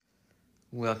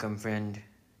Welcome, friend,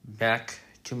 back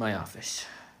to my office.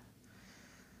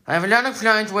 I have a lot of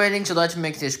clients waiting, so let's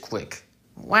make this quick.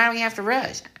 Why do we have to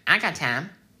rush? I got time.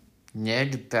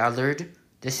 Ned Ballard,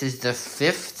 this is the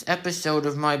 5th episode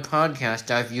of my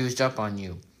podcast I've used up on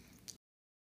you.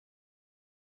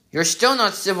 You're still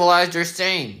not civilized or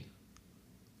sane.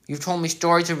 You've told me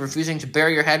stories of refusing to bare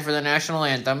your head for the national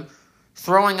anthem,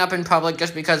 throwing up in public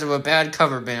just because of a bad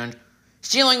cover band,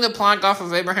 stealing the plaque off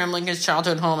of Abraham Lincoln's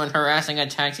childhood home, and harassing a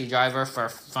taxi driver for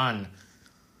fun.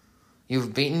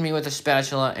 You've beaten me with a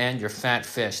spatula and your fat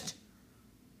fist.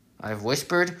 I've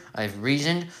whispered, I've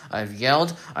reasoned, I've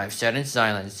yelled, I've sat in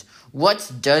silence.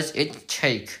 What does it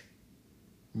take,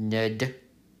 Ned?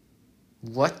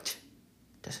 What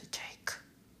does it take?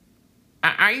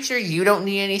 Are you sure you don't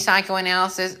need any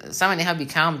psychoanalysis? Something to help you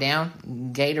calm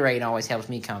down? Gatorade always helps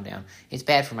me calm down. It's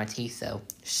bad for my teeth, though.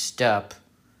 Stop.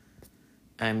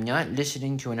 I'm not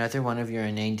listening to another one of your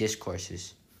inane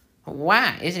discourses.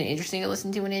 Why? Isn't it interesting to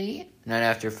listen to an idiot? Not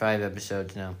after 5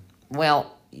 episodes, no.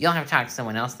 Well, you'll have to talk to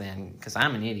someone else then, because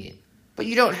I'm an idiot. But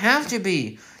you don't have to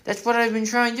be. That's what I've been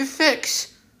trying to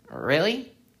fix.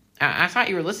 Really? I thought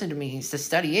you were listening to me to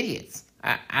study idiots.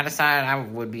 I decided I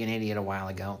would be an idiot a while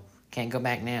ago. Can't go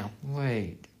back now.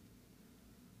 Wait.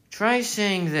 Try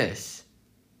saying this.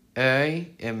 I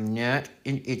am not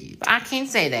an idiot. But I can't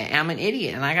say that. I'm an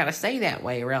idiot, and I gotta say that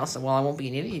way, or else, well, I won't be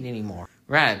an idiot anymore.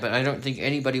 Right, but I don't think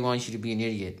anybody wants you to be an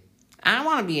idiot. I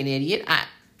want to be an idiot.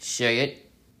 Say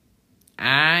it.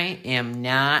 I am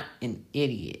not an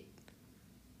idiot.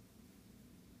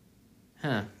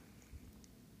 Huh.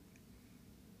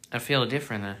 I feel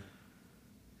different.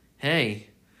 Hey,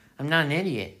 I'm not an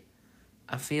idiot.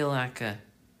 I feel like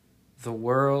the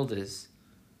world is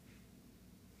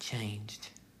changed.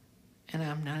 And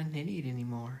I'm not an idiot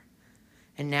anymore.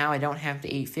 And now I don't have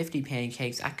to eat 50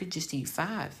 pancakes. I could just eat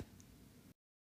 5.